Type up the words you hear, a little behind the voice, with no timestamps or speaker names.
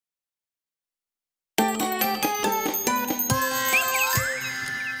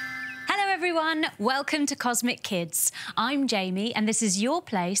everyone, welcome to Cosmic Kids. I'm Jamie and this is your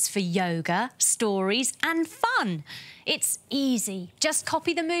place for yoga, stories and fun. It's easy, just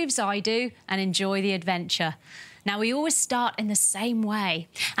copy the moves I do and enjoy the adventure. Now we always start in the same way,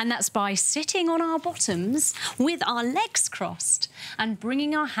 and that's by sitting on our bottoms with our legs crossed and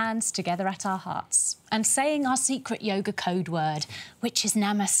bringing our hands together at our hearts and saying our secret yoga code word, which is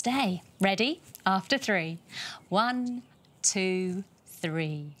Namaste. Ready? After 3. 1, 2,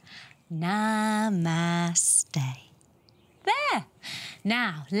 3. Namaste. There.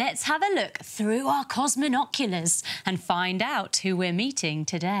 Now, let's have a look through our cosminoculars and find out who we're meeting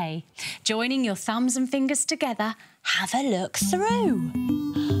today. Joining your thumbs and fingers together, have a look through.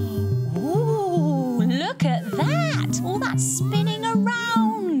 Ooh, look at that. All that spinning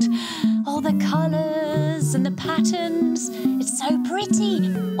around. All the colours and the patterns. It's so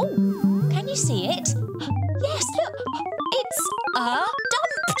pretty. Oh, can you see it? Yes, look. It's a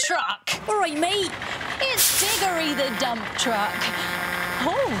dump truck. All right, mate. It's Diggory the Dumptruck.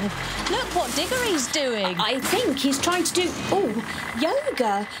 Oh, look what Diggory's doing. I think he's trying to do,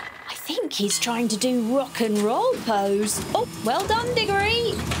 yoga. I think he's trying to do rock and roll pose. Oh, well done,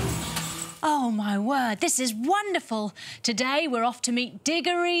 Diggory. Oh, my word, this is wonderful. Today we're off to meet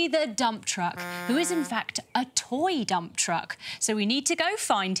Diggory the Dumptruck, who is in fact a toy dump truck. So we need to go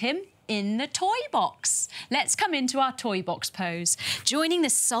find him in the toy box. Let's come into our toy box pose. Joining the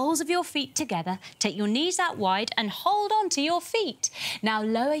soles of your feet together, take your knees out wide and hold on to your feet. Now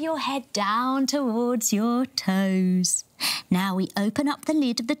lower your head down towards your toes. Now we open up the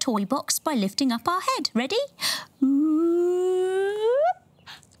lid of the toy box by lifting up our head. Ready? Ooh.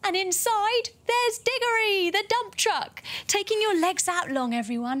 And inside, there's Diggory, the dump truck. Taking your legs out long,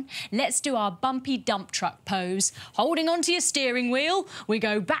 everyone. Let's do our bumpy dump truck pose. Holding onto your steering wheel, we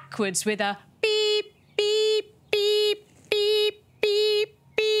go backwards with a beep, beep, beep, beep, beep,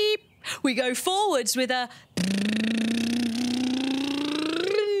 beep. We go forwards with a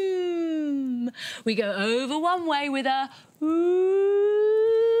vroom. We go over one way with a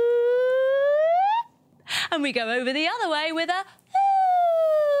and we go over the other way with a.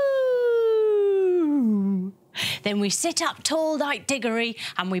 Then we sit up tall like Diggory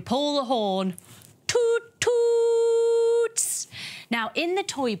and we pull the horn. Toot, toots. Now, in the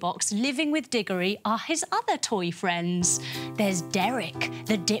toy box, living with Diggory are his other toy friends. There's Derek,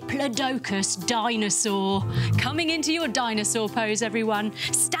 the Diplodocus dinosaur. Coming into your dinosaur pose, everyone.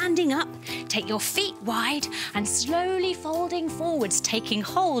 Standing up, take your feet wide and slowly folding forwards, taking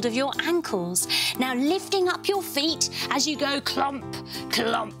hold of your ankles. Now, lifting up your feet as you go clump,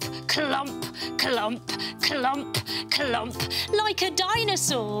 clump, clump, clump, clump, clump, like a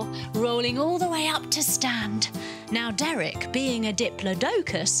dinosaur, rolling all the way up to stand. Now, Derek, being a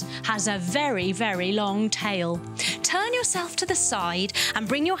Diplodocus, has a very, very long tail. Turn yourself to the side and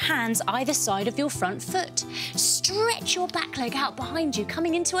bring your hands either side of your front foot. Stretch your back leg out behind you,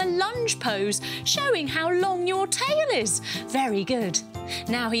 coming into a lunge pose, showing how long your tail is. Very good.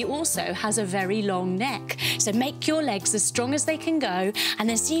 Now, he also has a very long neck, so make your legs as strong as they can go and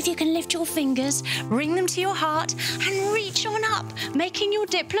then see if you can lift your fingers, bring them to your heart and reach on up, making your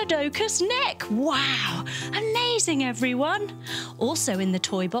Diplodocus neck. Wow, amazing, everyone. Also in the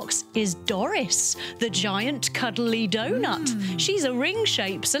toy box is Doris, the giant cuddly donut. She's a ring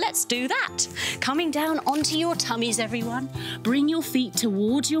shape, so let's do that. Coming down onto your tummies, everyone. Bring your feet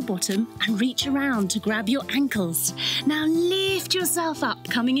towards your bottom and reach around to grab your ankles. Now lift yourself up,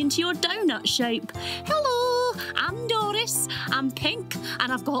 coming into your donut shape. Hello, I'm Doris. I'm pink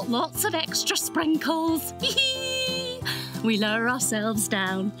and I've got lots of extra sprinkles. We lower ourselves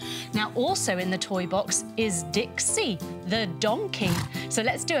down. Now, also in the toy box is Dixie, the donkey. So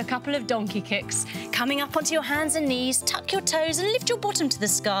let's do a couple of donkey kicks. Coming up onto your hands and knees, tuck your toes and lift your bottom to the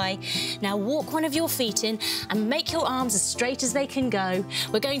sky. Now walk one of your feet in and make your arms as straight as they can go.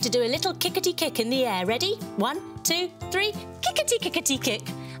 We're going to do a little kickety kick in the air. Ready? 1, 2, 3, kickety kickety kick.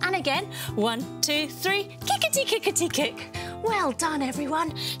 And again, 1, 2, 3, kickety kickety kick. Well done,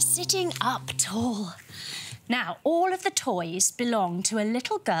 everyone. Sitting up tall. Now, all of the toys belong to a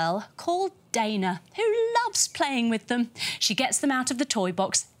little girl called Dana, who loves playing with them. She gets them out of the toy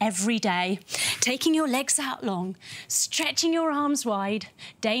box every day. Taking your legs out long, stretching your arms wide,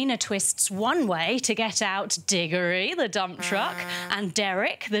 Dana twists one way to get out Diggory, the dump truck, and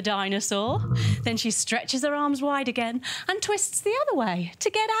Derek, the dinosaur. Then she stretches her arms wide again and twists the other way to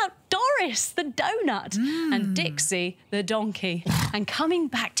get out Doris, the donut, and Dixie, the donkey. And coming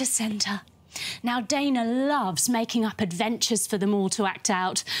back to centre, Now, Dana loves making up adventures for them all to act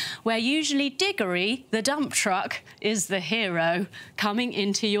out, where usually Diggory, the dump truck, is the hero. Coming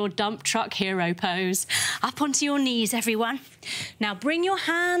into your dump truck hero pose. Up onto your knees, everyone. Now, bring your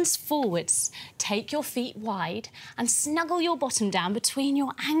hands forwards, take your feet wide and snuggle your bottom down between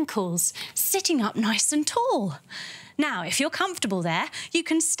your ankles, sitting up nice and tall. Now, if you're comfortable there, you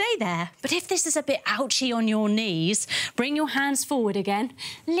can stay there. But if this is a bit ouchy on your knees, bring your hands forward again,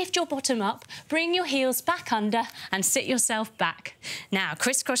 lift your bottom up, bring your heels back under and sit yourself back. Now,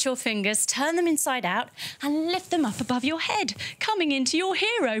 crisscross your fingers, turn them inside out and lift them up above your head, coming into your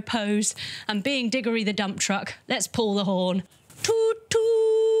hero pose. And being Diggory the dump truck, let's pull the horn. Toot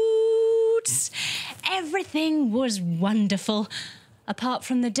toots! Everything was wonderful. Apart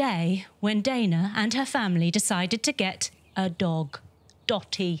from the day when Dana and her family decided to get a dog.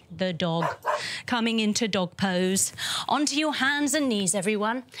 Dotty the dog. Coming into dog pose. Onto your hands and knees,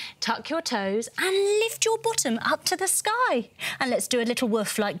 everyone. Tuck your toes and lift your bottom up to the sky. And let's do a little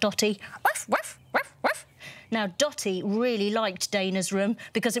woof like Dotty. Woof, woof, woof, woof. Now, Dotty really liked Dana's room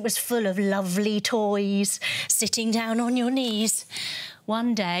because it was full of lovely toys. Sitting down on your knees.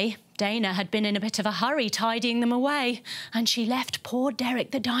 One day, Dana had been in a bit of a hurry tidying them away, and she left poor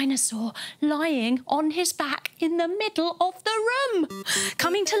Derek the dinosaur lying on his back in the middle of the room.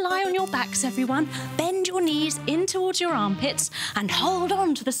 Coming to lie on your backs, everyone, bend your knees in towards your armpits and hold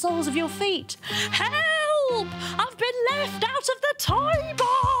on to the soles of your feet. Help! I've been left out of the toy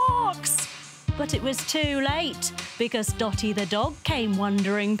box! But it was too late because Dotty the dog came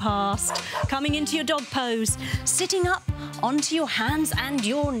wandering past. Coming into your dog pose, sitting up onto your hands and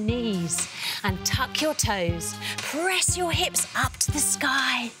your knees and tuck your toes. Press your hips up to the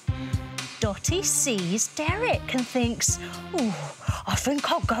sky. Dotty sees Derek and thinks, oh, I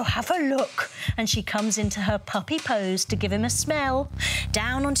think I'll go have a look. And she comes into her puppy pose to give him a smell.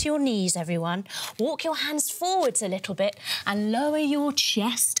 Down onto your knees, everyone. Walk your hands forwards a little bit and lower your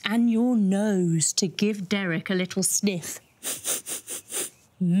chest and your nose to give Derek a little sniff.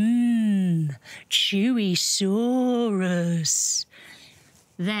 Chewy saurus.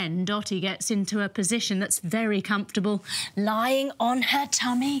 Then Dotty gets into a position that's very comfortable, lying on her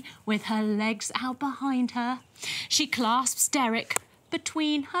tummy with her legs out behind her. She clasps Derek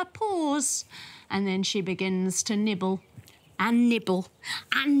between her paws and then she begins to nibble and nibble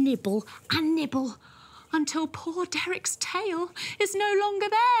and nibble and nibble until poor Derek's tail is no longer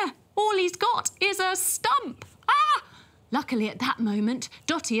there. All he's got is a stump. Ah! Luckily, at that moment,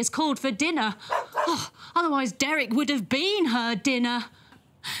 Dotty has called for dinner. Oh, otherwise, Derek would have been her dinner.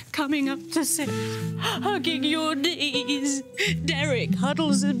 Coming up to sit, hugging your knees. Derek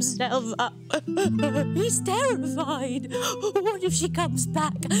huddles himself up. He's terrified. What if she comes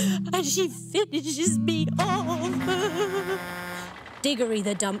back and she finishes me off? Diggory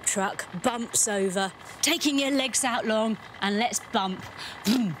the dump truck bumps over, taking your legs out long, and let's bump.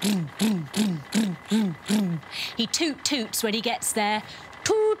 Boom, boom, boom, boom, boom, boom, boom. He toot-toots when he gets there.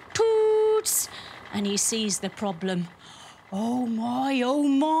 Toot-toots. And he sees the problem. Oh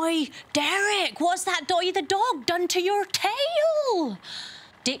my, Derek, what's that Dotty the dog done to your tail?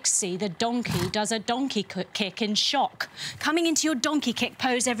 Dixie the donkey does a donkey kick in shock. Coming into your donkey kick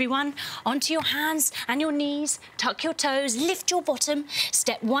pose, everyone. Onto your hands and your knees, tuck your toes, lift your bottom,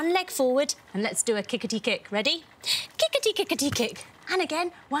 step one leg forward, and let's do a kickety kick. Ready? Kickety kickety kick. And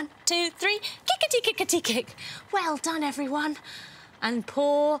again, 1, 2, 3, kickety kickety kick. Well done, everyone. And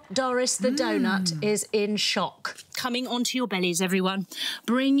poor Doris the donut is in shock. Coming onto your bellies, everyone.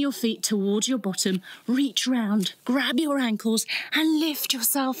 Bring your feet towards your bottom, reach round, grab your ankles and lift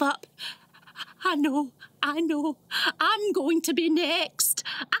yourself up. I know, I'm going to be next.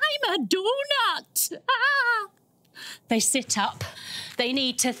 I'm a donut. Ah! They sit up, they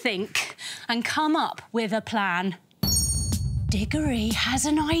need to think and come up with a plan. Diggory has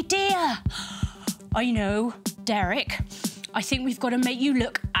an idea. I know, Derek. I think we've got to make you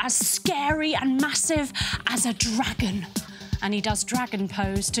look as scary and massive as a dragon. And he does dragon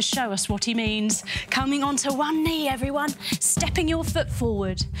pose to show us what he means. Coming onto one knee, everyone, stepping your foot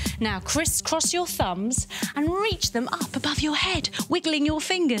forward. Now crisscross your thumbs and reach them up above your head, wiggling your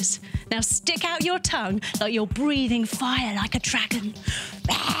fingers. Now stick out your tongue like you're breathing fire like a dragon.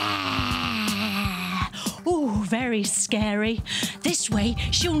 Ooh, very scary. This way,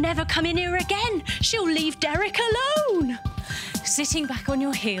 she'll never come in here again. She'll leave Derek alone. Sitting back on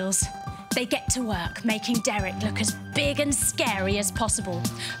your heels, they get to work making Derek look as big and scary as possible.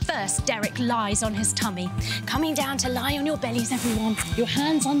 First, Derek lies on his tummy. Coming down to lie on your bellies, everyone. Your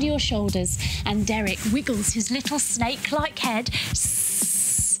hands under your shoulders. And Derek wiggles his little snake-like head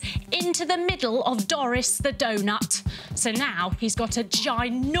into the middle of Doris the donut. So now he's got a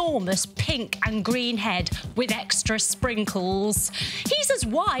ginormous pink and green head with extra sprinkles. He's as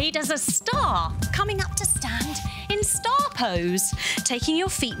wide as a star, coming up to stand in star pose, taking your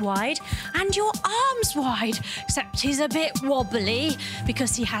feet wide and your arms wide, except he's a bit wobbly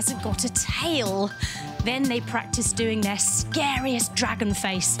because he hasn't got a tail. Then they practice doing their scariest dragon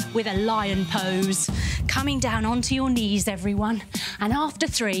face with a lion pose. Coming down onto your knees, everyone. And after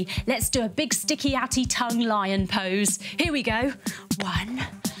 3, let's do a big sticky outy tongue lion pose. Here we go. 1,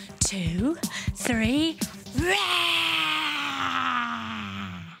 2, 3.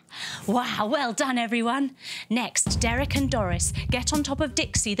 Wow, well done, everyone. Next, Derek and Doris get on top of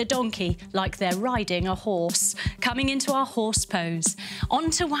Dixie the donkey like they're riding a horse. Coming into our horse pose.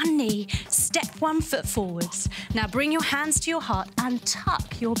 Onto one knee, step 1 foot forwards. Now bring your hands to your heart and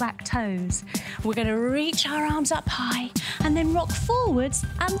tuck your back toes. We're going to reach our arms up high and then rock forwards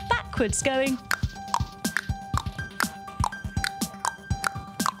and backwards, going...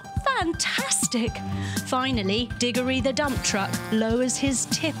 Fantastic! Finally, Diggory the Dumptruck lowers his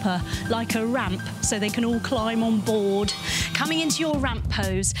tipper like a ramp so they can all climb on board. Coming into your ramp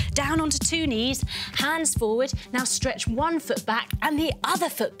pose, down onto 2 knees, hands forward. Now stretch 1 foot back and the other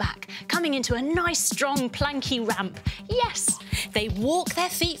foot back, coming into a nice strong planky ramp. Yes! They walk their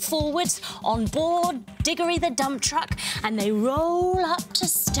feet forwards on board Diggory the Dumptruck and they roll up to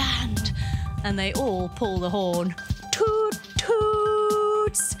stand. And they all pull the horn. Toot,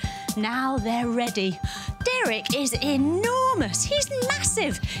 toots! Now they're ready. Derek is enormous. He's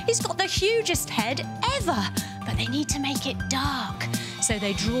massive. He's got the hugest head ever. But they need to make it dark. So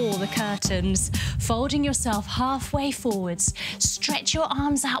they draw the curtains. Folding yourself halfway forwards, stretch your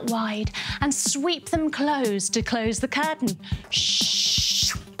arms out wide and sweep them closed to close the curtain.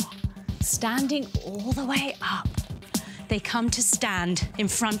 Shh. Standing all the way up. They come to stand in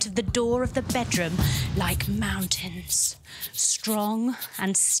front of the door of the bedroom like mountains. Strong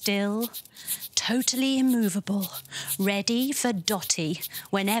and still, totally immovable, ready for Dottie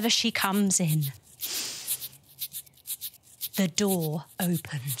whenever she comes in. The door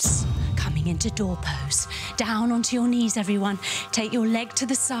opens, coming into door pose. Down onto your knees, everyone. Take your leg to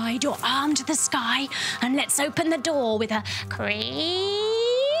the side, your arm to the sky, and let's open the door with a creak.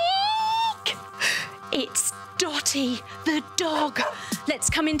 It's Dottie, the dog. Let's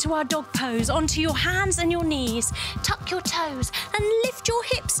come into our dog pose. Onto your hands and your knees. Tuck your toes and lift your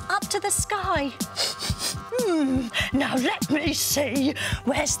hips up to the sky. Now let me see.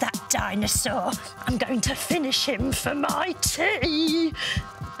 Where's that dinosaur? I'm going to finish him for my tea.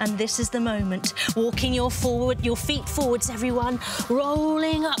 And this is the moment. Walking your feet forwards, everyone.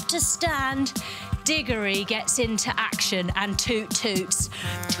 Rolling up to stand. Diggory gets into action and toot toots.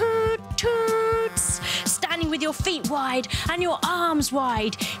 Toot toots. Standing with your feet wide and your arms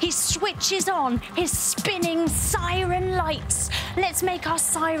wide. He switches on his spinning siren lights. Let's make our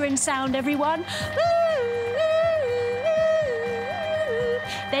siren sound, everyone.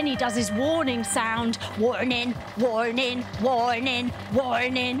 Then he does his warning sound. Warning, warning, warning,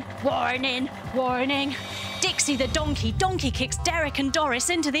 warning, warning, warning. Dixie the donkey kicks Derek and Doris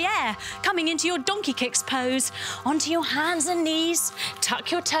into the air, coming into your donkey kicks pose. Onto your hands and knees,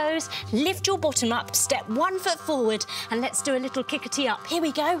 tuck your toes, lift your bottom up, step 1 foot forward, and let's do a little kickety up. Here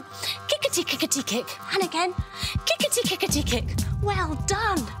we go. Kickety, kickety, kick. And again, kickety, kickety, kick. Well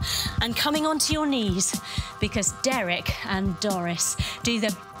done. And coming onto your knees, because Derek and Doris do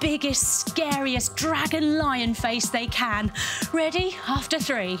the biggest, scariest dragon lion face they can. Ready? After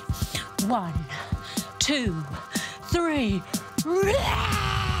 3. 1, 2, 3.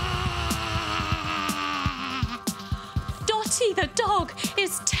 Dottie the dog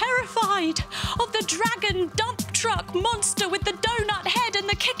is terrified of the dragon dump truck monster with the donut head and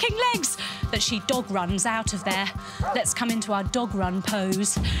the kicking legs that she dog runs out of there. Let's come into our dog run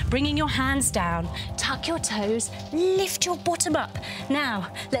pose. Bringing your hands down, tuck your toes, lift your bottom up.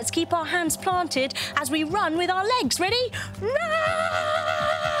 Now, let's keep our hands planted as we run with our legs. Ready? Run!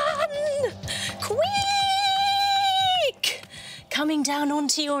 Quick! Coming down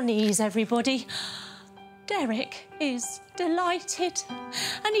onto your knees, everybody. Derek is delighted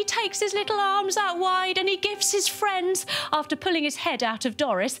and he takes his little arms out wide and he gives his friends, after pulling his head out of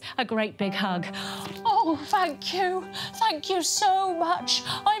Doris, a great big hug. Oh, thank you so much.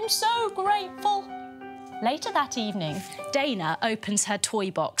 I'm so grateful. Later that evening, Dana opens her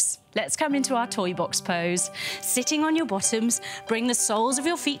toy box. Let's come into our toy box pose. Sitting on your bottoms, bring the soles of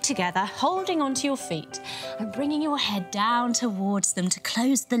your feet together, holding onto your feet and bringing your head down towards them to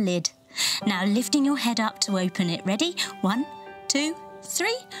close the lid. Now lifting your head up to open it. Ready? 1, 2,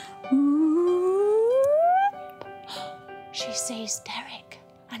 3. She sees Derek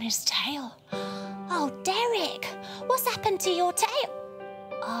And his tail. Oh, Derek, what's happened to your tail?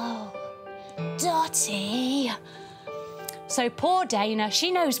 Oh, Dotty. So poor Dana, she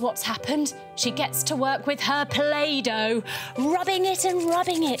knows what's happened. She gets to work with her Play-Doh, rubbing it and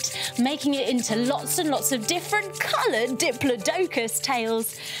rubbing it, making it into lots and lots of different coloured Diplodocus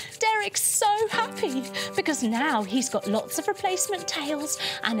tails. Derek's so happy because now he's got lots of replacement tails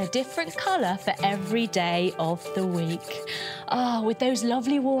and a different colour for every day of the week. Ah, with those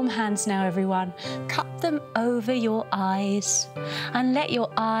lovely warm hands now, everyone, cup them over your eyes and let your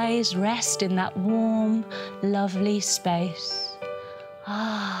eyes rest in that warm, lovely space.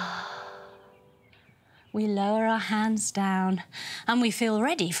 Ah. We lower our hands down and we feel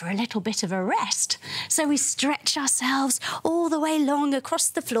ready for a little bit of a rest. So we stretch ourselves all the way long across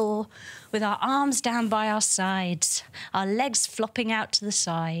the floor with our arms down by our sides, our legs flopping out to the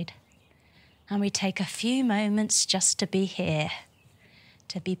side. And we take a few moments just to be here,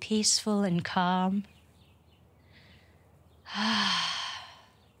 to be peaceful and calm.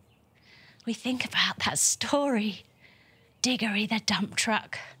 We think about that story, Diggory the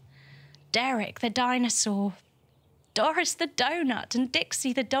Dumptruck, Derek the dinosaur, Doris the donut and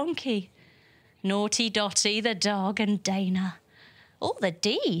Dixie the donkey, Naughty Dotty the dog and Dana, all the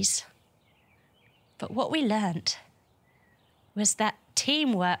D's. But what we learnt was that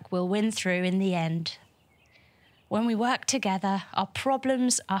teamwork will win through in the end. When we work together, our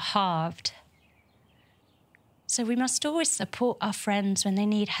problems are halved. So we must always support our friends when they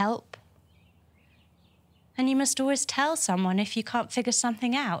need help. And you must always tell someone if you can't figure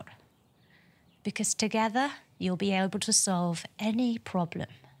something out, because together you'll be able to solve any problem.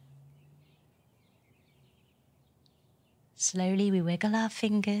 Slowly we wiggle our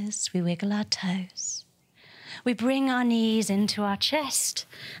fingers, we wiggle our toes. We bring our knees into our chest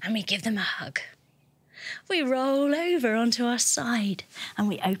and we give them a hug. We roll over onto our side and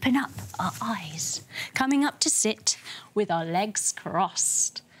we open up our eyes, coming up to sit with our legs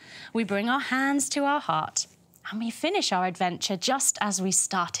crossed. We bring our hands to our heart and we finish our adventure just as we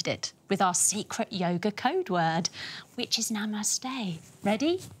started it with our secret yoga code word, which is Namaste.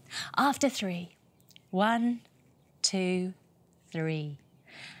 Ready? After 3. 1, 2, 3.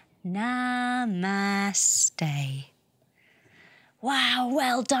 Namaste. Wow,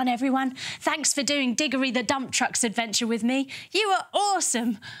 well done, everyone. Thanks for doing Diggory the Dumptruck's adventure with me. You are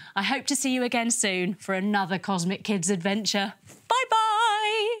awesome. I hope to see you again soon for another Cosmic Kids adventure.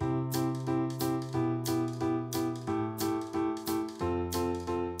 Bye-bye.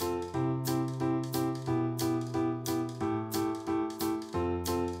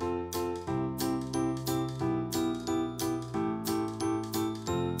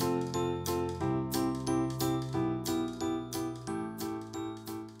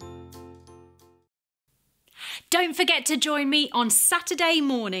 Don't forget to join me on Saturday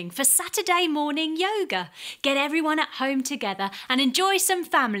morning for Saturday morning yoga. Get everyone at home together and enjoy some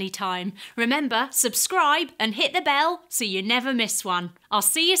family time. Remember, subscribe and hit the bell so you never miss one. I'll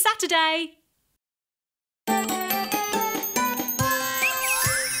see you Saturday.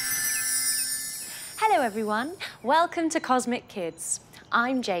 Hello everyone, welcome to Cosmic Kids.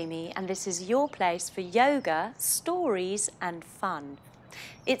 I'm Jamie and this is your place for yoga, stories and fun.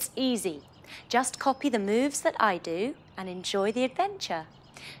 It's easy. Just copy the moves that I do and enjoy the adventure.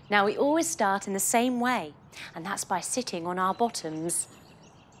 Now we always start in the same way, and that's by sitting on our bottoms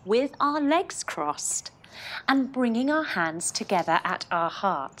with our legs crossed and bringing our hands together at our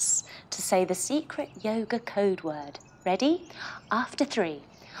hearts to say the secret yoga code word. Ready? After 3.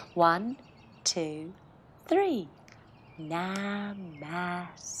 1, 2, 3. Namaste.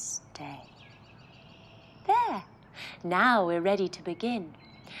 There. Now we're ready to begin.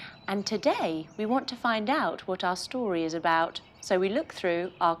 And today we want to find out what our story is about, so we look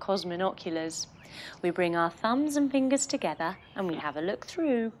through our cosminoculars. We bring our thumbs and fingers together and we have a look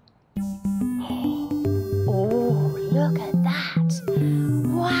through. Oh, look at that!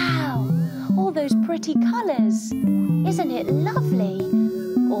 Wow! All those pretty colours! Isn't it lovely?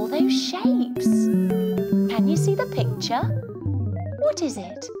 All those shapes! Can you see the picture? What is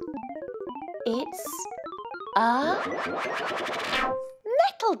it? It's a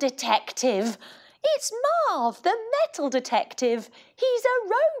metal detective. It's Marv the Metal Detective. He's a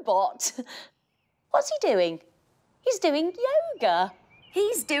robot. What's he doing? He's doing yoga.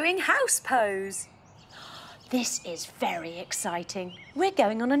 He's doing house pose. This is very exciting. We're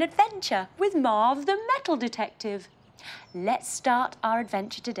going on an adventure with Marv the Metal Detective. Let's start our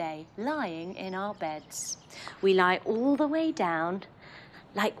adventure today lying in our beds. We lie all the way down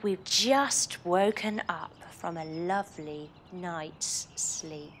like we've just woken up from a lovely night's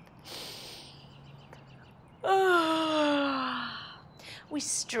sleep. We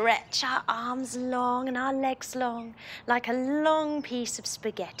stretch our arms long and our legs long, like a long piece of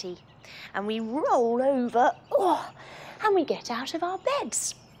spaghetti. And we roll over, and we get out of our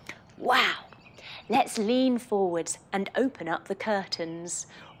beds. Wow! Let's lean forwards and open up the curtains.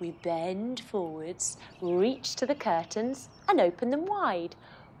 We bend forwards, reach to the curtains and open them wide.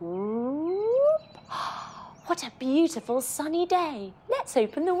 Whoop. What a beautiful sunny day. Let's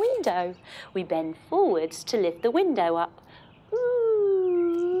open the window. We bend forwards to lift the window up. Whoop.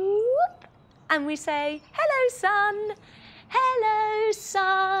 And we say, hello, sun. Hello,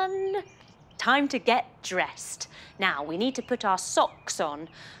 sun. Time to get dressed. Now, we need to put our socks on.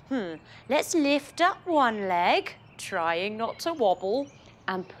 Let's lift up one leg, trying not to wobble,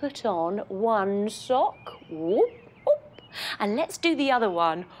 and put on one sock. Whoop, whoop. And let's do the other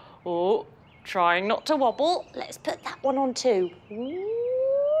one. Oh, trying not to wobble. Let's put that one on too. Whoop.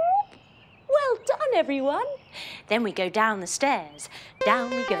 Well done, everyone. Then we go down the stairs. Down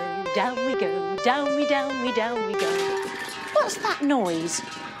we go, down we go, down we, down we, down we go. What's that noise?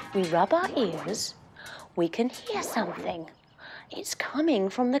 We rub our ears. We can hear something. It's coming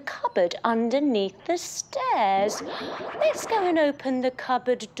from the cupboard underneath the stairs. Let's go and open the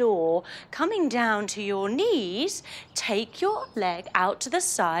cupboard door. Coming down to your knees, take your leg out to the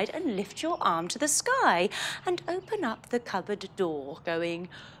side and lift your arm to the sky and open up the cupboard door, going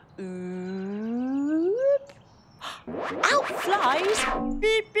oop. Out flies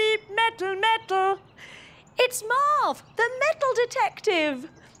beep, beep, metal, metal. It's Marv, the Metal Detective.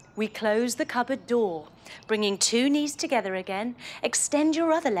 We close the cupboard door, bringing 2 knees together again. Extend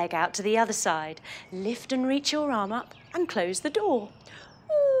your other leg out to the other side. Lift and reach your arm up and close the door.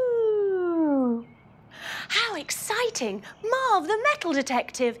 Ooh. How exciting! Marv, the Metal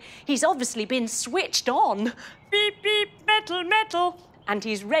Detective. He's obviously been switched on. Beep, beep, metal, metal. And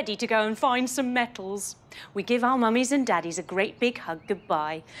he's ready to go and find some metals. We give our mummies and daddies a great big hug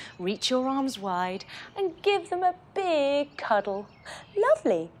goodbye. Reach your arms wide and give them a big cuddle.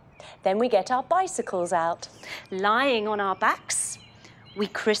 Lovely. Then we get our bicycles out. Lying on our backs, we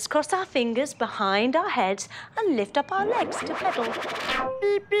crisscross our fingers behind our heads and lift up our legs to pedal.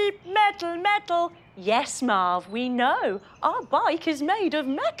 Beep, beep, metal, metal. Yes, Marv, we know. Our bike is made of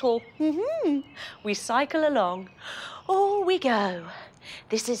metal. We cycle along. Oh, we go.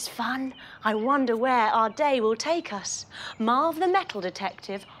 This is fun. I wonder where our day will take us. Marv the Metal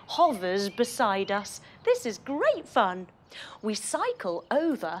Detective hovers beside us. This is great fun. We cycle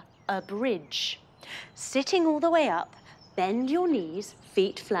over a bridge. Sitting all the way up, bend your knees,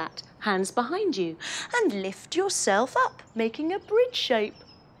 feet flat, hands behind you, and lift yourself up, making a bridge shape.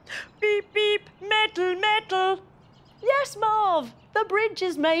 Beep, beep, metal, metal. Yes, Marv, the bridge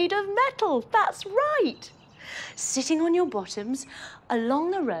is made of metal. That's right. Sitting on your bottoms,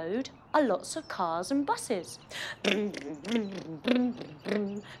 along the road are lots of cars and buses. Beep,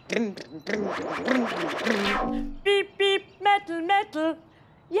 beep, metal, metal.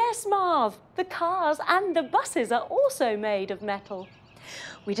 Yes, Marv, the cars and the buses are also made of metal.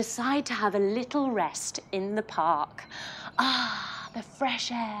 We decide to have a little rest in the park. Ah, the fresh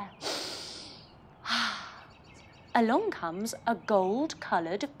air. Along comes a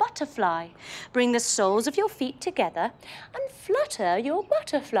gold-coloured butterfly. Bring the soles of your feet together and flutter your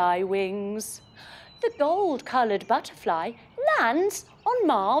butterfly wings. The gold-coloured butterfly lands on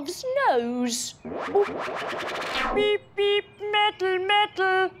Marv's nose. Beep, beep, metal,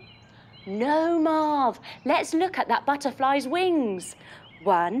 metal. No, Marv. Let's look at that butterfly's wings.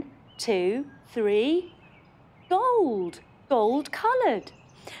 1, 2, 3. Gold. Gold-coloured.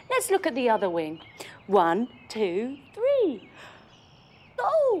 Let's look at the other wing. 1, 2, 3.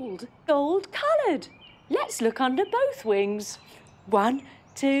 Gold. Gold-coloured. Let's look under both wings. 1,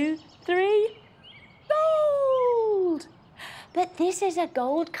 2, 3. Gold. But this is a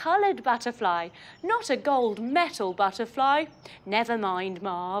gold-coloured butterfly, not a gold metal butterfly. Never mind,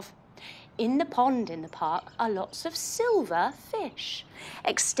 Marv. In the pond in the park are lots of silver fish.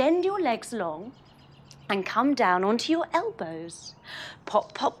 Extend your legs long and come down onto your elbows.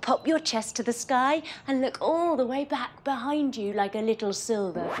 Pop, pop, pop your chest to the sky and look all the way back behind you like a little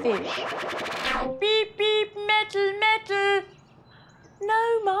silver fish. Beep, beep, metal, metal.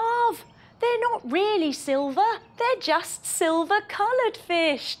 No, Marv, they're not really silver. They're just silver-coloured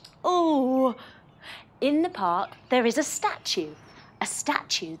fish. Oh. In the park, there is a statue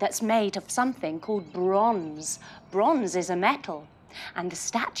that's made of something called bronze. Bronze is a metal, and the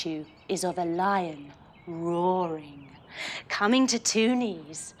statue is of a lion roaring. Coming to 2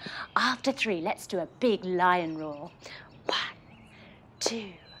 knees. After 3, let's do a big lion roar. 1,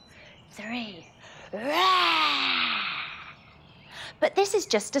 2, 3. But this is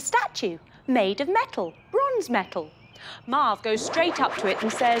just a statue made of metal, bronze metal. Marv goes straight up to it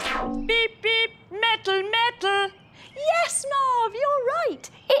and says, beep, beep, metal, metal. Yes, Marv, you're right.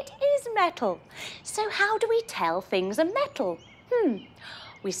 It is metal. So how do we tell things are metal?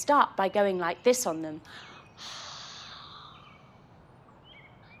 We start by going like this on them.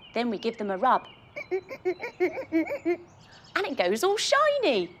 Then we give them a rub. And it goes all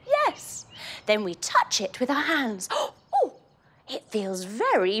shiny, yes. Then we touch it with our hands. Oh, it feels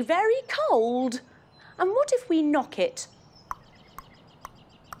very, very cold. And what if we knock it?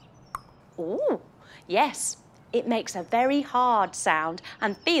 Oh, yes, it makes a very hard sound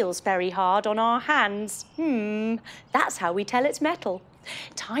and feels very hard on our hands. That's how we tell it's metal.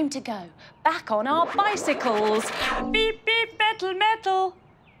 Time to go back on our bicycles. Beep, beep, metal, metal.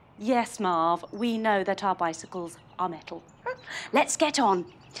 Yes, Marv, we know that our bicycles are metal. Let's get on.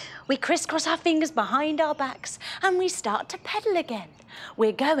 We crisscross our fingers behind our backs and we start to pedal again.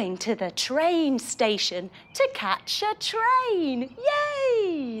 We're going to the train station to catch a train.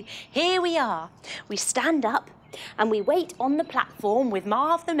 Yay! Here we are. We stand up and we wait on the platform with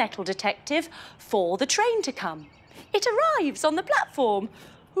Marv the Metal Detective for the train to come. It arrives on the platform.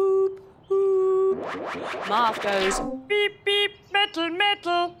 Whoop, whoop. Marv goes, beep, beep, metal,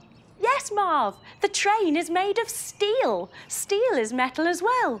 metal. Yes, Marv, the train is made of steel. Steel is metal as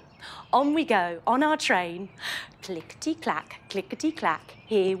well. On we go on our train. Clickety-clack, clickety-clack.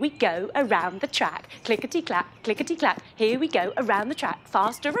 Here we go around the track. Clickety-clack, clickety-clack. Here we go around the track.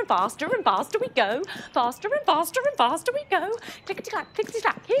 Faster and faster and faster we go. Faster and faster and faster we go. Clickety-clack,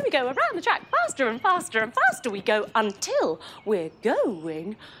 clickety-clack. Here we go around the track. Faster and faster and faster we go until we're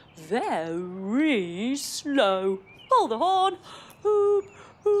going very slow. Pull the horn. Hoop,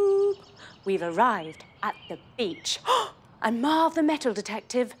 hoop. We've arrived at the beach. And Marv the Metal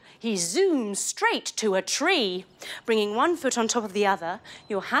Detective, he zooms straight to a tree, bringing one foot on top of the other,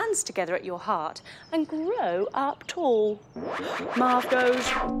 your hands together at your heart, and grow up tall. Marv goes,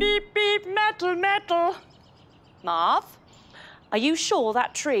 beep, beep, metal, metal. Marv, are you sure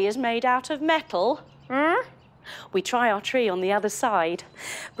that tree is made out of metal? We try our tree on the other side.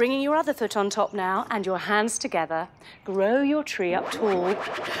 Bringing your other foot on top now and your hands together, grow your tree up tall.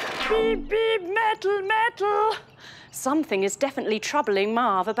 Beep, beep, metal, metal. Something is definitely troubling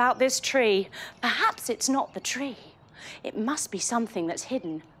Marv about this tree. Perhaps it's not the tree. It must be something that's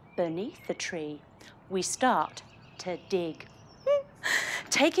hidden beneath the tree. We start to dig.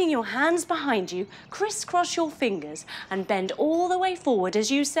 Taking your hands behind you, crisscross your fingers and bend all the way forward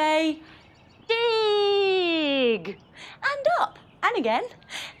as you say, dig! And up, and again,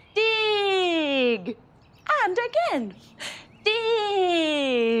 dig! And again,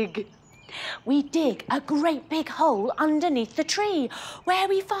 dig! We dig a great big hole underneath the tree where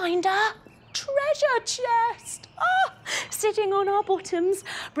we find a treasure chest. Sitting on our bottoms,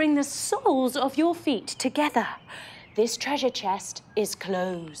 bring the soles of your feet together. This treasure chest is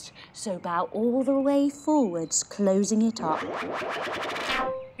closed, so bow all the way forwards, closing it up.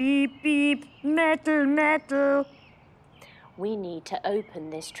 Beep, beep, metal, metal. We need to open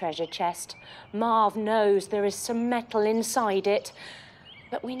this treasure chest. Marv knows there is some metal inside it.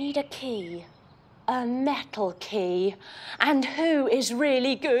 But we need a key, a metal key. And who is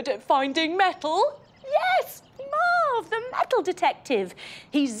really good at finding metal? Yes, Marv, the Metal Detective.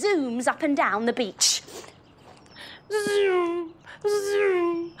 He zooms up and down the beach. Zoom,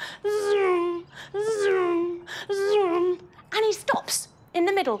 zoom, zoom, zoom, zoom. And he stops in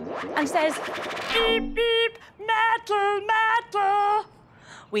the middle and says, beep, beep, metal, metal.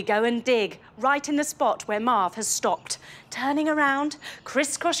 We go and dig right in the spot where Marv has stopped. Turning around,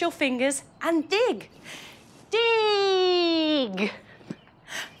 crisscross your fingers and dig. Dig!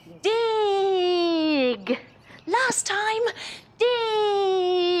 Dig! Last time,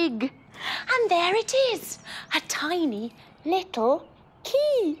 dig! And there it is, a tiny little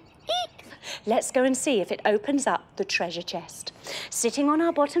key. Eek! Let's go and see if it opens up the treasure chest. Sitting on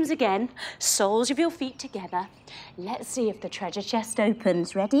our bottoms again, soles of your feet together. Let's see if the treasure chest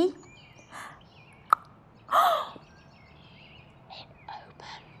opens. Ready? It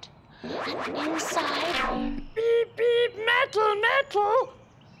opened. And inside, beep, beep, metal, metal,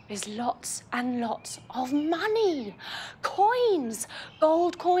 is lots and lots of money. Coins,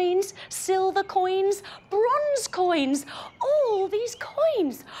 gold coins, silver coins, bronze coins, all these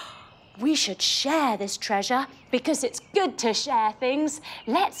coins. We should share this treasure because it's good to share things.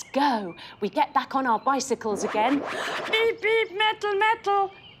 Let's go. We get back on our bicycles again. Beep, beep, metal,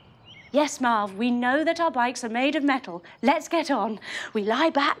 metal. Yes, Marv, we know that our bikes are made of metal. Let's get on. We lie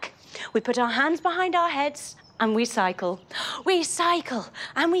back, we put our hands behind our heads and we cycle. We cycle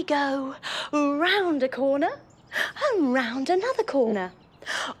and we go round a corner and round another corner.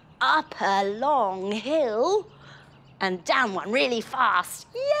 Up a long hill and down one really fast.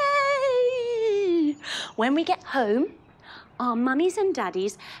 Yay! When we get home, our mummies and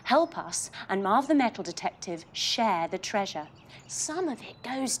daddies help us and Marv the Metal Detective share the treasure. Some of it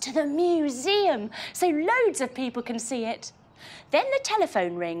goes to the museum, so loads of people can see it. Then the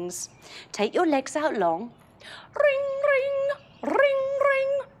telephone rings. Take your legs out long. Ring, ring, ring,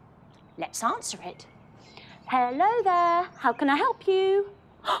 ring. Let's answer it. Hello there, how can I help you?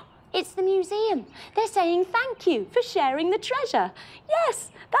 It's the museum. They're saying thank you for sharing the treasure.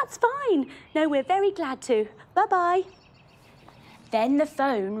 Yes, that's fine. No, we're very glad to. Bye-bye. Then the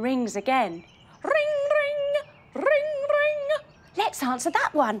phone rings again. Ring, ring, ring, ring. Let's answer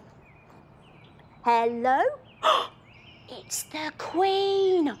that one. Hello? It's the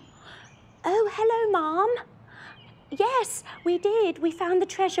Queen. Oh, hello, Mum. Yes, we did. We found the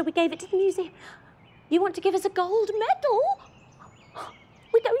treasure. We gave it to the museum. You want to give us a gold medal?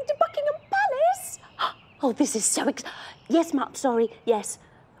 We're going to Buckingham Palace. Oh, this is so exciting. Yes, Mum, sorry. Yes,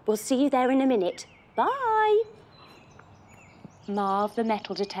 we'll see you there in a minute. Bye. Marv the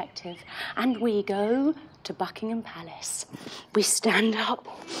Metal Detective, and we go to Buckingham Palace. We stand up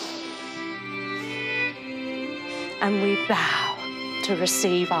and we bow to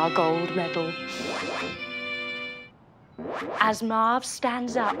receive our gold medal. As Marv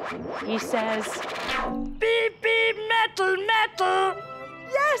stands up, he says, "Beep, beep, metal, metal!"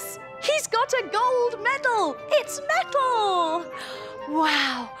 Yes, he's got a gold medal! It's metal!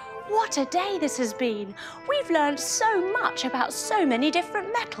 Wow, what a day this has been. We've learned so much about so many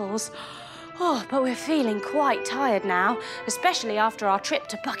different metals. Oh, but we're feeling quite tired now, especially after our trip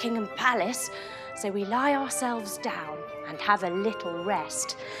to Buckingham Palace. So we lie ourselves down and have a little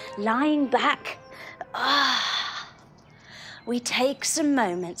rest. Lying back, we take some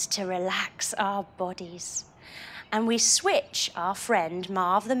moments to relax our bodies. And we switch our friend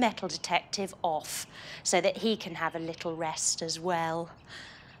Marv the Metal Detective off so that he can have a little rest as well.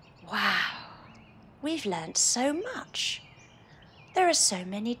 Wow, we've learnt so much. There are so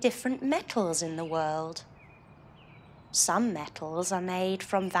many different metals in the world. Some metals are made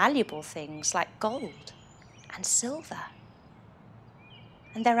from valuable things like gold and silver.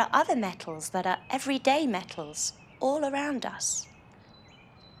 And there are other metals that are everyday metals all around us,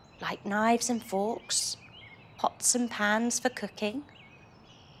 like knives and forks, pots and pans for cooking,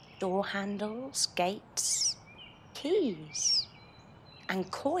 door handles, gates, keys, and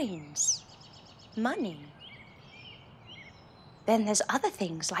coins, money. Then there's other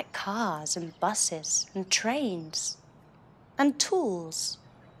things like cars and buses and trains, and tools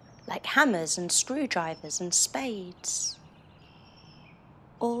like hammers and screwdrivers and spades.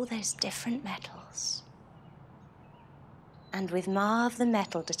 All those different metals. And with Marv the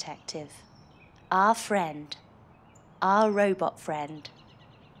Metal Detective, our friend, our robot friend,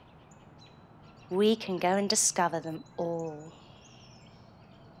 we can go and discover them all.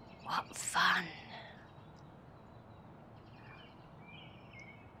 What fun!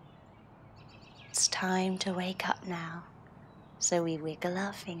 It's time to wake up now, so we wiggle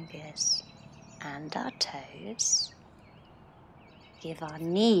our fingers and our toes, give our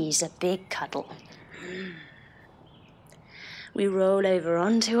knees a big cuddle. We roll over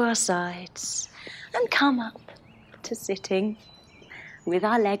onto our sides and come up to sitting with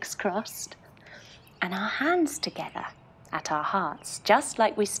our legs crossed and our hands together at our hearts, just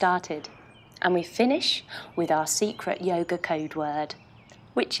like we started. And we finish with our secret yoga code word,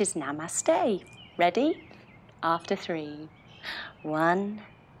 which is Namaste. Ready? After 3. 1,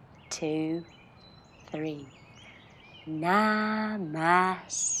 2, 3. Namaste.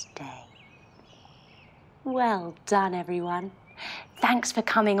 Well done, everyone. Thanks for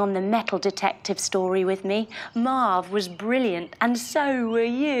coming on the Metal Detective story with me. Marv was brilliant, and so were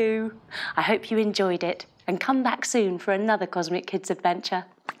you. I hope you enjoyed it, and come back soon for another Cosmic Kids adventure.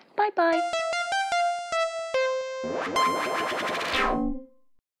 Bye-bye.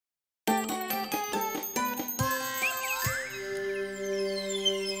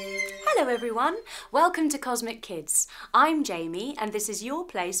 Hello everyone, welcome to Cosmic Kids. I'm Jamie and this is your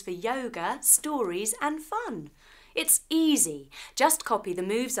place for yoga, stories and fun. It's easy, just copy the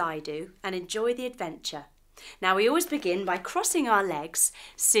moves I do and enjoy the adventure. Now we always begin by crossing our legs,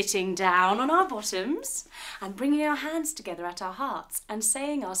 sitting down on our bottoms and bringing our hands together at our hearts and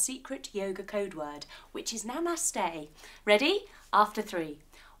saying our secret yoga code word, which is Namaste. Ready? After 3.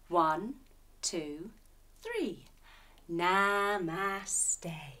 1, 2, 3.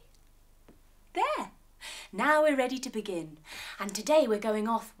 Namaste. There. Now we're ready to begin. And today we're going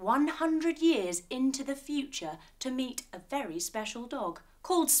off 100 years into the future to meet a very special dog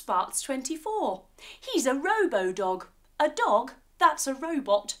called Sparks24. He's a robo-dog. A dog that's a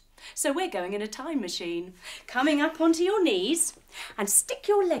robot. So we're going in a time machine. Coming up onto your knees and stick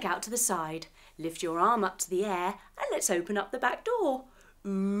your leg out to the side. Lift your arm up to the air and let's open up the back door.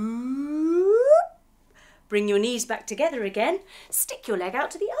 Ooh. Bring your knees back together again. Stick your leg out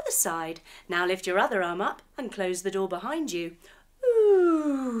to the other side. Now lift your other arm up and close the door behind you.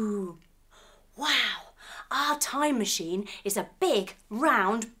 Ooh. Wow. Our time machine is a big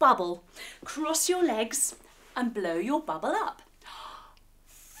round bubble. Cross your legs and blow your bubble up.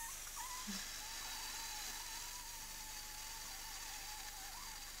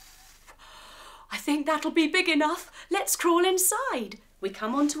 I think that'll be big enough. Let's crawl inside. We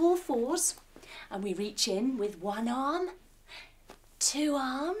come onto all fours and we reach in with one arm, two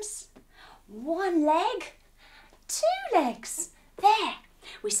arms, one leg, two legs. There.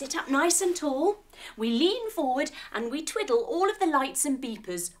 We sit up nice and tall. We lean forward and we twiddle all of the lights and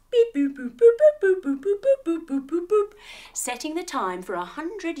beepers. Beep, boop, boop, boop, boop, boop, boop, boop, boop, boop, boop, boop. Setting the time for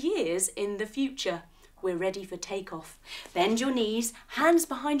 100 years in the future. We're ready for takeoff. Bend your knees, hands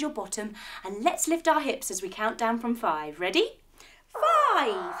behind your bottom, and let's lift our hips as we count down from 5. Ready?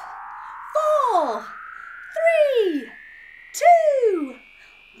 5, 4, 3, 2,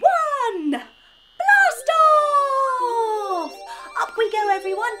 1. Blast off! Up we go,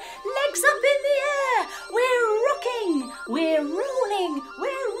 everyone. Legs up in the air. We're rocking. We're rolling.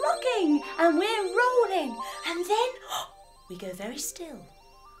 We're rocking. And we're rolling. And then we go very still.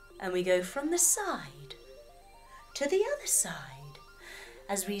 And we go from the side to the other side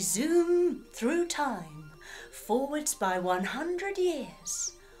as we zoom through time, forwards by 100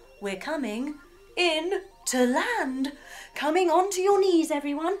 years. We're coming in to land. Coming onto your knees,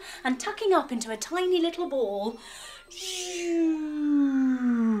 everyone, and tucking up into a tiny little ball.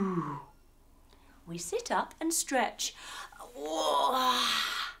 We sit up and stretch. Wow,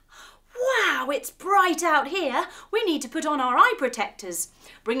 it's bright out here. We need to put on our eye protectors.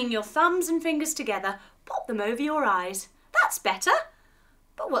 Bringing your thumbs and fingers together, pop them over your eyes. That's better.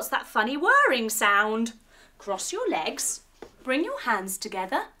 But what's that funny whirring sound? Cross your legs, bring your hands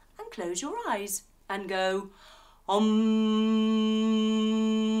together and close your eyes and go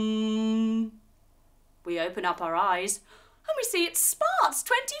We open up our eyes and we see it's Sparts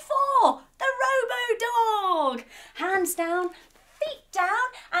 24, the robo-dog. Hands down, feet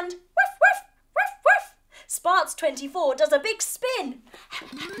down, and woof, woof, woof, woof. Sparts 24 does a big spin.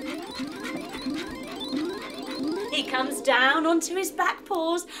 He comes down onto his back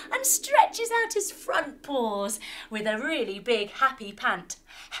paws and stretches out his front paws with a really big happy pant.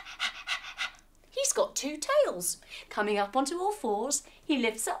 He's got 2 tails. Coming up onto all fours, he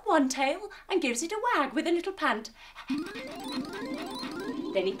lifts up one tail and gives it a wag with a little pant.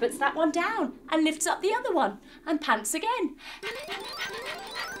 Then he puts that one down and lifts up the other one and pants again.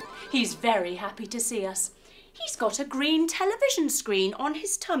 He's very happy to see us. He's got a green television screen on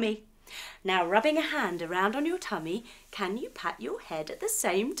his tummy. Now, rubbing a hand around on your tummy, can you pat your head at the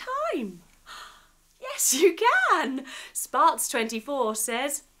same time? Yes, you can. Sparts 24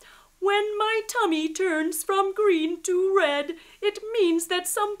 says, "When my tummy turns from green to red, it means that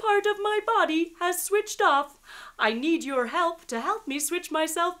some part of my body has switched off. I need your help to help me switch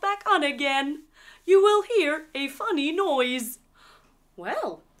myself back on again. You will hear a funny noise."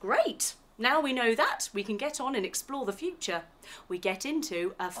 Well, great. Now we know that, we can get on and explore the future. We get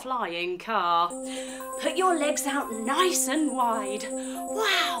into a flying car. Put your legs out nice and wide.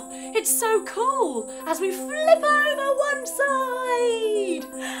 Wow, it's so cool as we flip over one side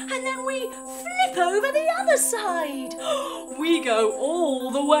and then we flip over the other side. We go all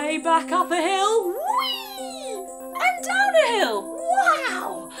the way back up a hill, whee, and down a hill.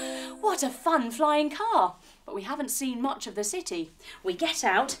 Wow, what a fun flying car. But we haven't seen much of the city. We get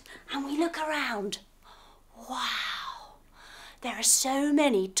out and we look around. Wow, there are so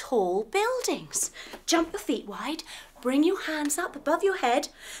many tall buildings. Jump your feet wide, bring your hands up above your head.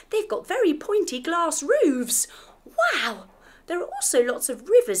 They've got very pointy glass roofs. Wow, there are also lots of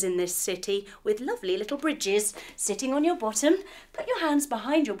rivers in this city with lovely little bridges. Sitting on your bottom, put your hands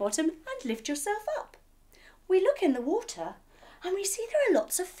behind your bottom and lift yourself up. We look in the water and we see there are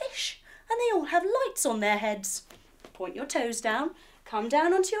lots of fish. And they all have lights on their heads. Point your toes down, come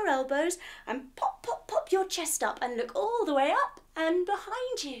down onto your elbows and pop, pop, pop your chest up and look all the way up and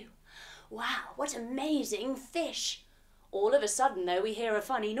behind you. Wow, what amazing fish. All of a sudden, though, we hear a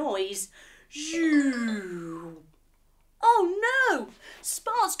funny noise. Zhoo. Oh no!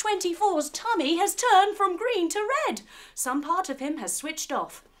 Sparts 24's tummy has turned from green to red. Some part of him has switched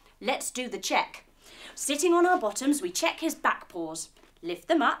off. Let's do the check. Sitting on our bottoms, we check his back paws. Lift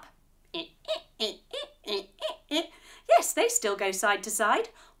them up. Yes, they still go side to side.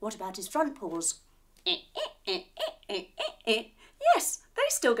 What about his front paws? Yes, they they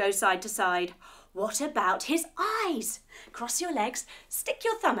still go side to side. What about his eyes? Cross your legs, stick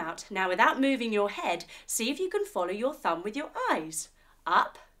your thumb out. Now, without moving your head, see if you can follow your thumb with your eyes.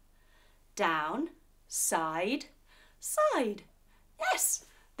 Up, down, side, side. Yes,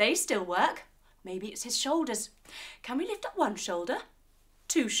 they still work. Maybe it's his shoulders. Can we lift up one shoulder,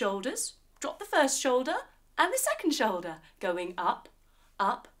 two shoulders, drop the first shoulder and the second shoulder, going up,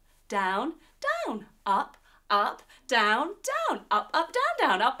 up, down, down, up, up, down, down, up, up, down,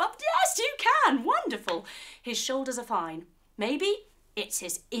 down, up, up. Yes, you can. Wonderful. His shoulders are fine. Maybe it's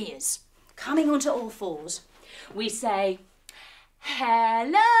his ears. Coming onto all fours, we say,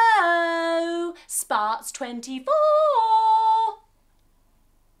 hello, Sparks 24.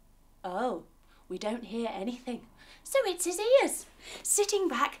 Oh, we don't hear anything. So it's his ears. Sitting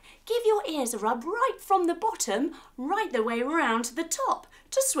back, give your ears a rub right from the bottom, right the way round to the top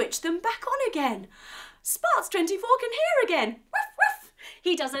to switch them back on again. Sparks 24 can hear again. Woof, woof.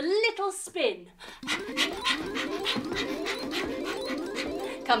 He does a little spin.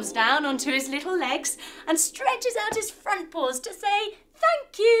 Comes down onto his little legs and stretches out his front paws to say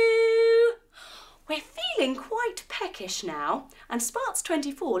thank you. We're feeling quite peckish now, and Sparks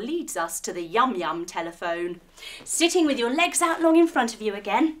 24 leads us to the Yum Yum telephone. Sitting with your legs out long in front of you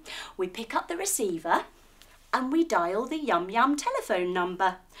again, we pick up the receiver and we dial the Yum Yum telephone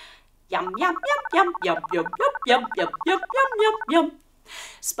number. Yum, yum, yum, yum, yum, yum, yum, yum, yum, yum, yum, yum.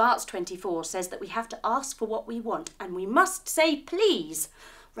 Sparks 24 says that we have to ask for what we want and we must say please.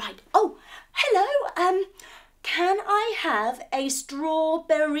 Right, oh, hello, can I have a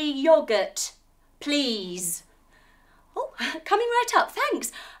strawberry yoghurt, please? Oh, coming right up,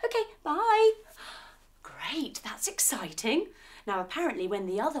 thanks. Okay, bye. Great, that's exciting. Now, apparently when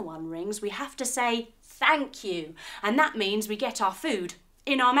the other one rings, we have to say thank you, and that means we get our food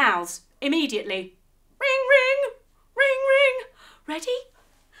in our mouths immediately. Ring, ring, ring, ring. Ready?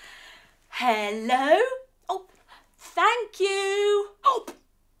 Hello? Oh, thank you. Oh,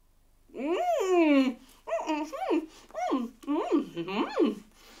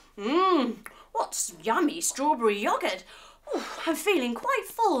 what's yummy strawberry yoghurt? Ooh, I'm feeling quite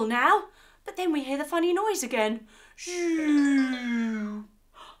full now. But then we hear the funny noise again.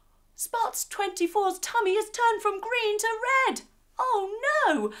 Sparks 24's tummy has turned from green to red. Oh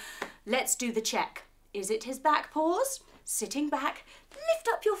no! Let's do the check. Is it his back paws? Sitting back, lift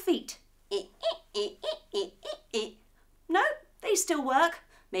up your feet. No, they still work.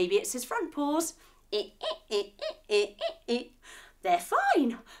 Maybe it's his front paws. They're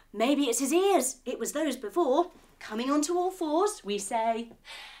fine. Maybe it's his ears. It was those before. Coming onto all fours, we say,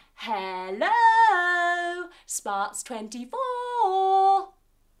 hello, Sparks 24.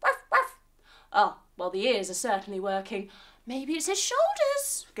 Woof, woof. Oh, well, the ears are certainly working. Maybe it's his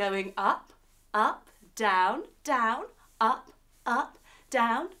shoulders going up, up, down, down, up,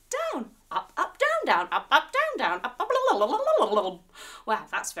 down, down, up, down, down, up, down, down, up, blah, blah, blah, blah, blah. Wow,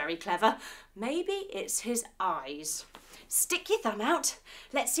 that's very clever. Maybe it's his eyes. Stick your thumb out.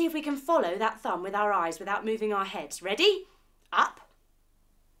 Let's see if we can follow that thumb with our eyes without moving our heads. Ready? Up.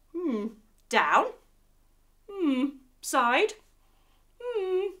 Down. Side.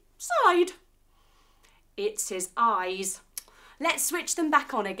 Side. It's his eyes. Let's switch them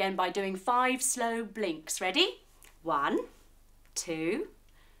back on again by doing 5 slow blinks. Ready? 1, 2,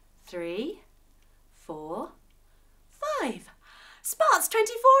 3, 4, 5. Sparks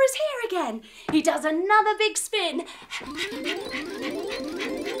 24 is here again. He does another big spin.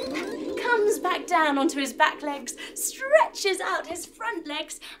 Comes back down onto his back legs, stretches out his front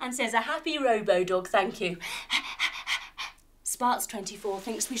legs and says a happy robo-dog thank you. Sparks 24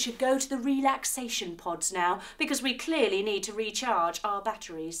 thinks we should go to the relaxation pods now because we clearly need to recharge our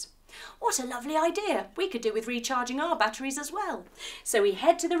batteries. What a lovely idea. We could do with recharging our batteries as well. So we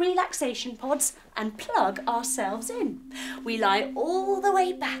head to the relaxation pods and plug ourselves in. We lie all the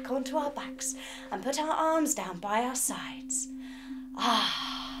way back onto our backs and put our arms down by our sides.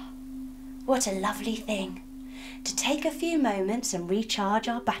 Ah, what a lovely thing to take a few moments and recharge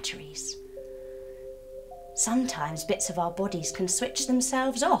our batteries. Sometimes bits of our bodies can switch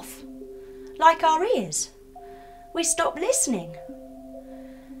themselves off, like our ears. We stop listening.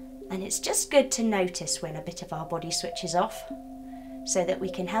 And it's just good to notice when a bit of our body switches off so that we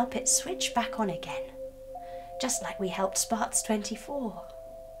can help it switch back on again, just like we helped Sparks 24.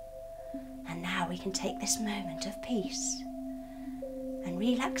 And now we can take this moment of peace and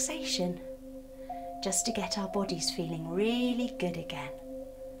relaxation just to get our bodies feeling really good again.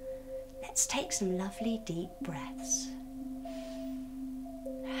 Let's take some lovely deep breaths.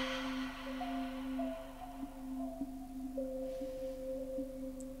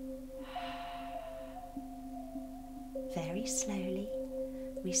 Very slowly,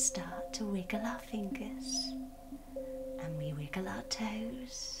 we start to wiggle our fingers and we wiggle our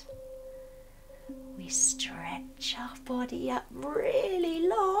toes. We stretch our body up really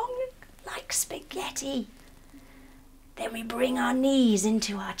long, like spaghetti. Then we bring our knees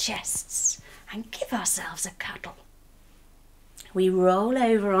into our chests and give ourselves a cuddle. We roll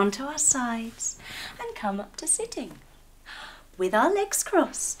over onto our sides and come up to sitting, with our legs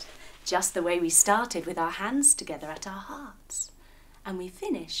crossed, just the way we started with our hands together at our hearts. And we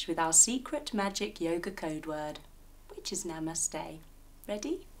finish with our secret magic yoga code word, which is Namaste.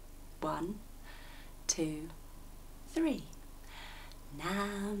 Ready? 1, 2, 3.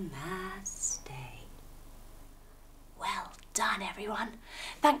 Namaste. Well done, everyone.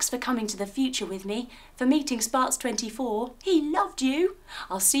 Thanks for coming to the future with me, for meeting Sparks 24. He loved you.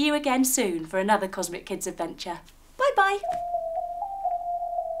 I'll see you again soon for another Cosmic Kids adventure. Bye-bye.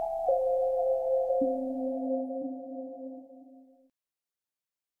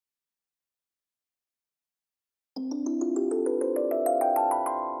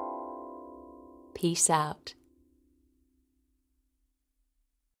 Peace out.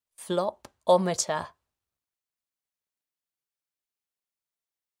 Flopometer.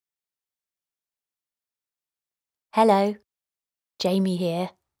 Hello, Jamie here.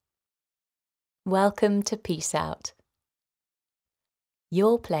 Welcome to Peace Out.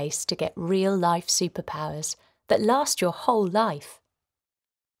 Your place to get real-life superpowers that last your whole life.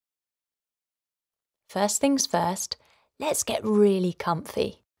 First things first, let's get really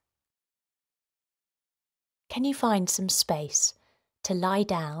comfy. Can you find some space to lie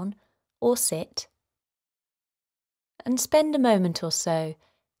down or sit? And spend a moment or so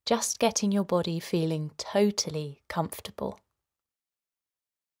just getting your body feeling totally comfortable.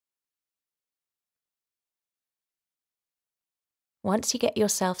 Once you get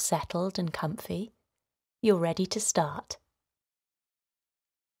yourself settled and comfy, you're ready to start.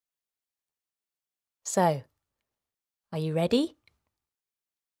 So, are you ready?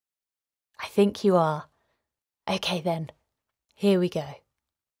 I think you are. Okay then, here we go.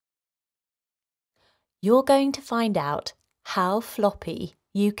 You're going to find out how floppy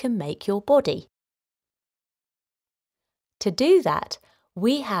you can make your body. To do that,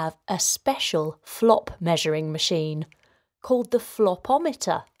 we have a special flop measuring machine called the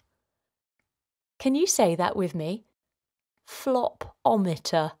flopometer. Can you say that with me?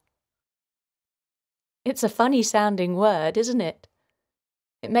 Flopometer. It's a funny sounding word, isn't it?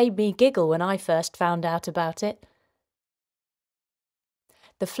 It made me giggle when I first found out about it.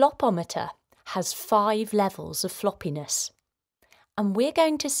 The flopometer has 5 levels of floppiness, and we're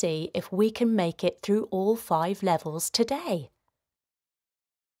going to see if we can make it through all 5 levels today.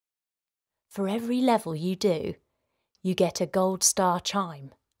 For every level you do, you get a gold star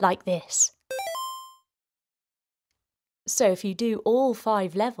chime, like this. So if you do all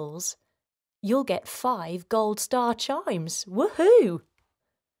 5 levels, you'll get 5 gold star chimes. Woohoo!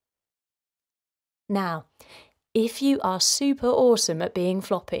 Now, if you are super awesome at being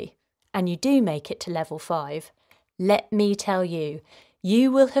floppy, and you do make it to level 5, let me tell you, you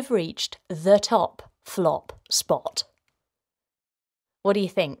will have reached the top flop spot. What do you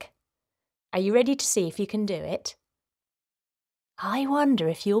think? Are you ready to see if you can do it? I wonder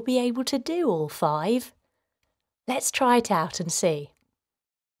if you'll be able to do all 5. Let's try it out and see.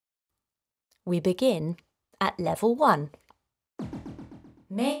 We begin at level 1.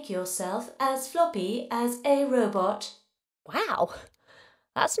 Make yourself as floppy as a robot. Wow,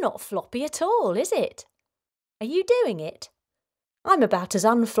 that's not floppy at all, is it? Are you doing it? I'm about as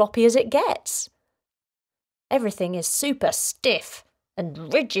unfloppy as it gets. Everything is super stiff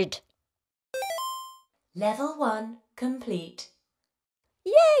and rigid. Level 1 complete.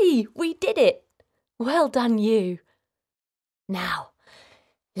 Yay! We did it! Well done you. Now,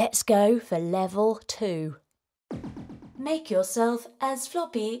 let's go for level 2. Make yourself as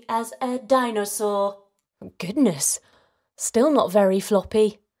floppy as a dinosaur. Goodness, still not very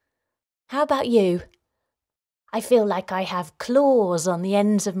floppy. How about you? I feel like I have claws on the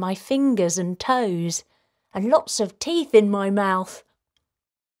ends of my fingers and toes, and lots of teeth in my mouth.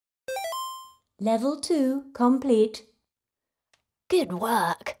 Level 2 complete. Good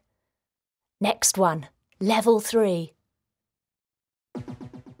work. Next one, level 3.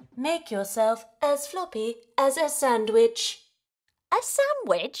 Make yourself as floppy as a sandwich. A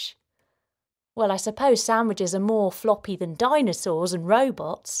sandwich? Well, I suppose sandwiches are more floppy than dinosaurs and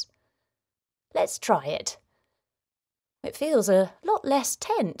robots. Let's try it. It feels a lot less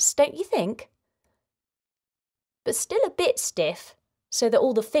tense, don't you think? But still a bit stiff, so that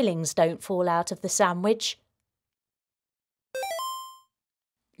all the fillings don't fall out of the sandwich.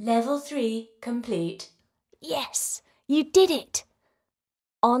 Level 3 complete. Yes, you did it!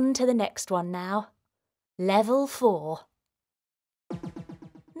 On to the next one now. Level 4.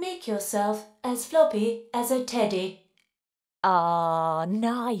 Make yourself as floppy as a teddy. Ah,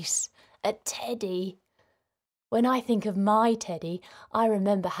 nice. A teddy. When I think of my teddy, I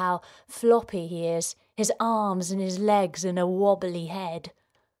remember how floppy he is, his arms and his legs and a wobbly head.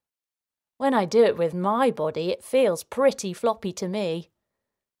 When I do it with my body, it feels pretty floppy to me.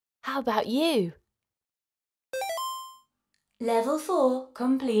 How about you? Level 4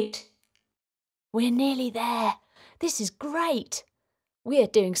 complete. We're nearly there. This is great. We are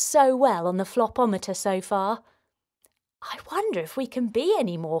doing so well on the flopometer so far. I wonder if we can be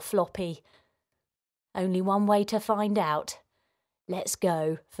any more floppy. Only one way to find out. Let's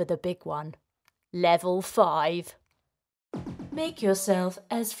go for the big one. Level 5. Make yourself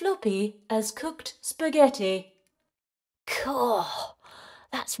as floppy as cooked spaghetti. Cool.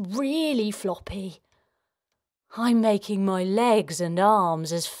 That's really floppy. I'm making my legs and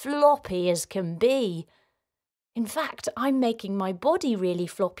arms as floppy as can be. In fact, I'm making my body really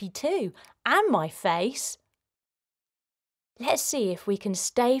floppy too, and my face. Let's see if we can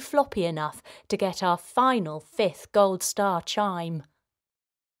stay floppy enough to get our final 5th gold star chime.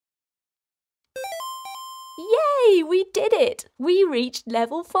 Yay! We did it! We reached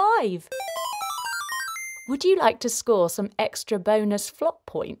level 5. Would you like to score some extra bonus flop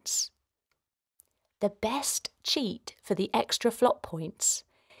points? The best cheat for the extra flop points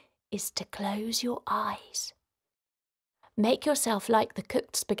is to close your eyes. Make yourself like the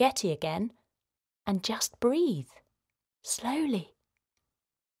cooked spaghetti again and just breathe slowly.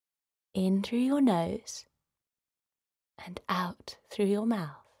 In through your nose and out through your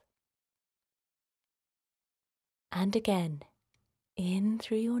mouth. And again, in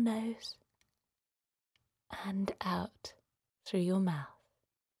through your nose and out through your mouth.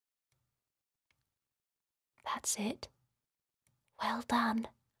 That's it. Well done.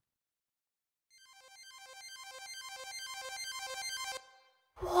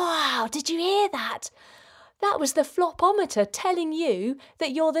 Wow, did you hear that? That was the flopometer telling you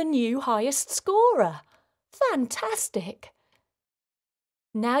that you're the new highest scorer. Fantastic.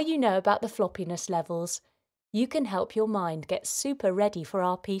 Now you know about the floppiness levels, you can help your mind get super ready for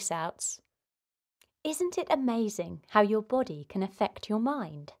our peace outs. Isn't it amazing how your body can affect your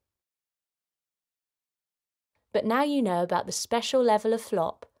mind? But now you know about the special level of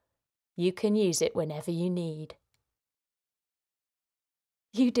flop, you can use it whenever you need.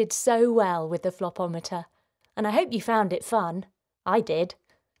 You did so well with the flopometer, and I hope you found it fun. I did.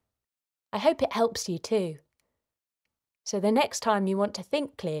 I hope it helps you too. So the next time you want to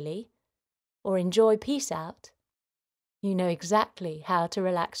think clearly, or enjoy peace out, you know exactly how to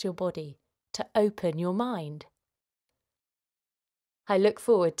relax your body, to open your mind. I look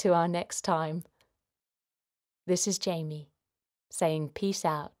forward to our next time. This is Jamie, saying peace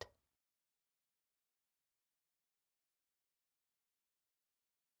out.